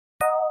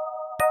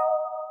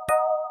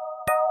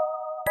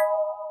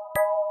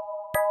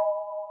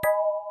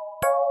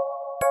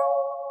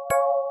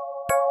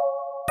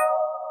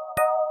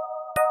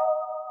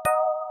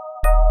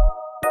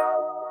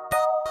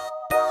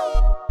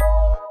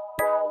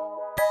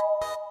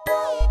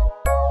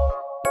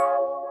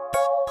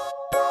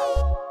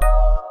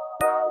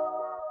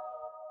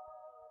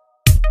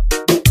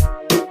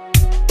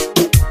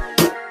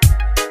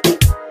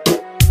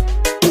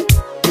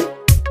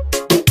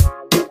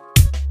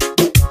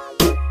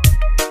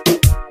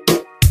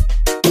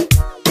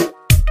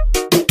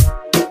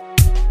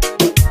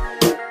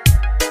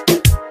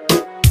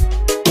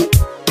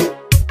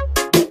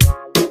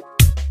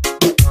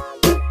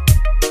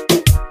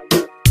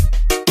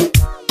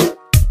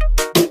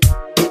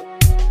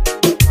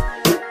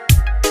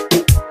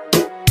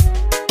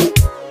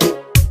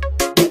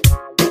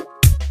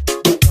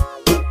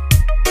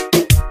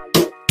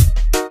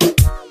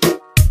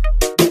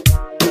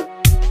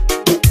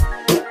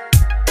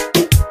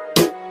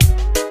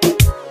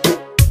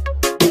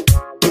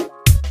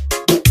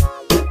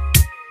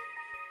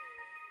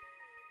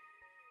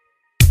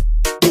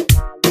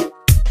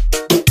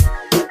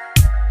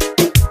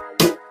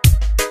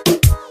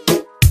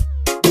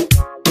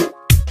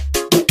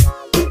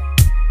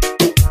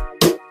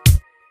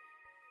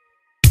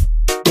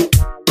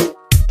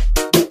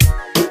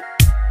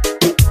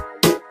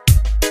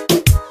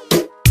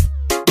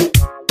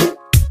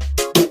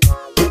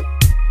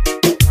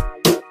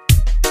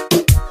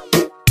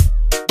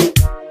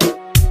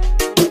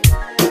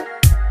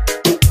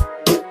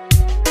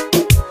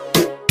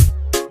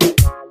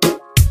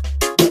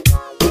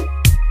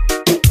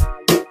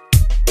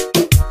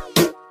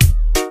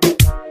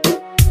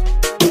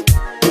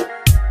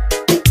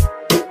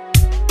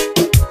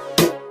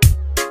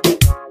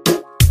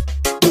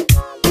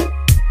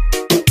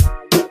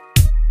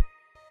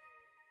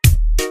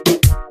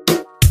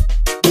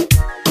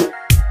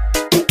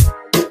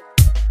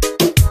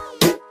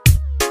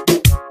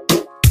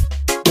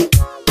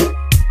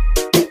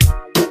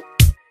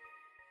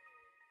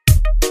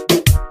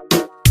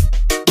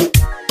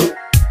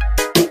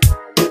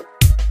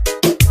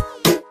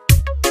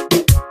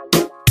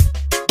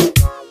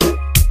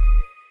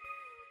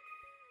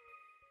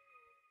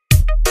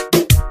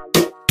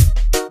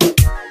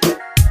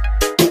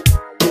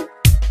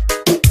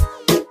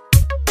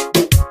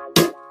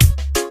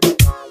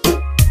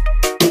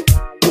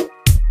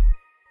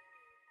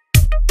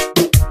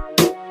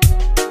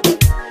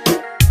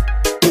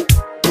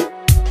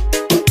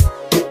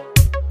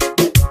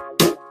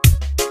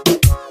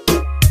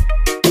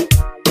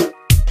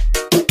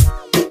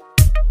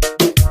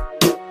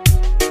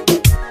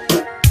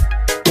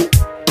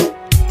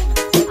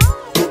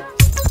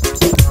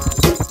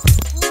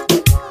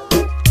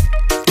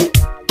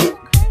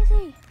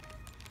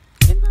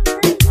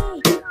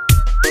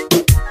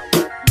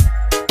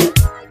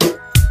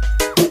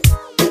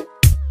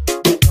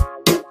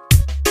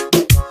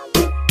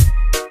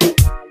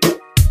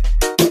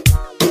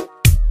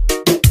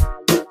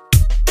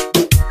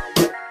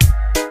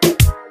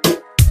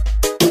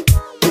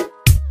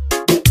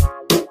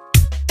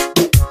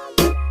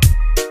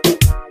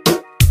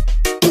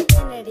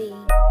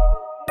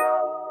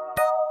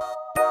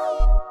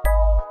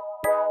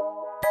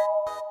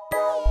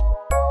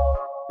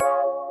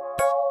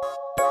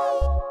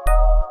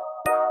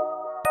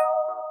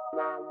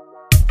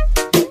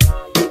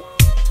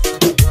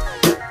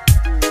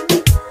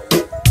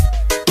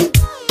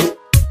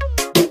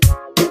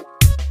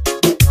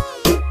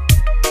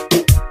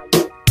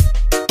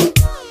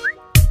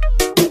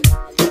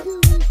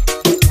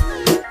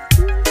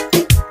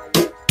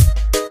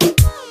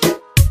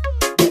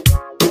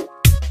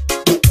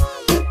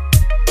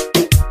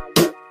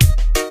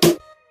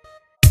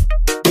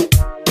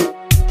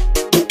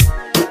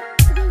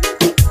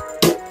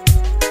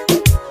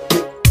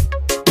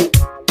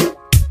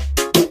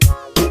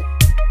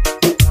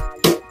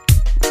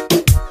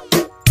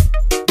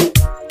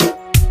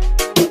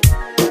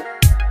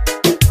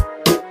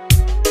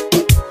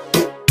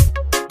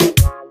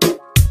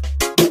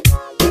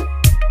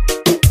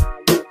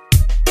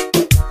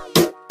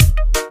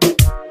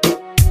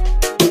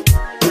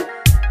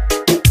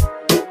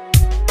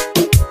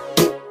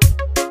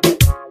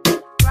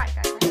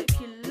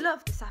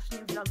loved this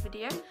afternoon vlog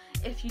video.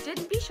 If you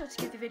did, be sure to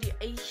give the video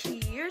a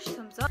huge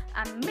thumbs up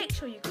and make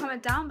sure you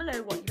comment down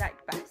below what you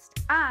liked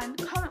best. And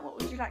comment what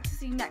would you like to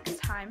see next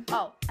time.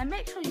 Oh, and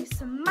make sure you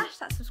smash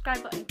that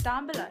subscribe button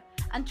down below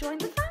and join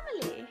the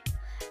family.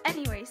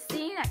 Anyway,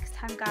 see you next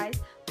time, guys.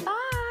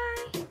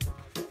 Bye!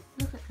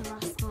 Look at the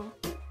rascal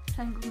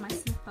playing with my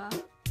slipper.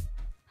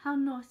 How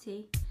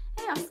naughty.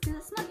 Hey Oscar,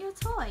 that's not your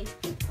toy.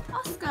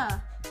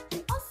 Oscar!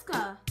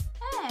 Oscar!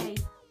 Hey!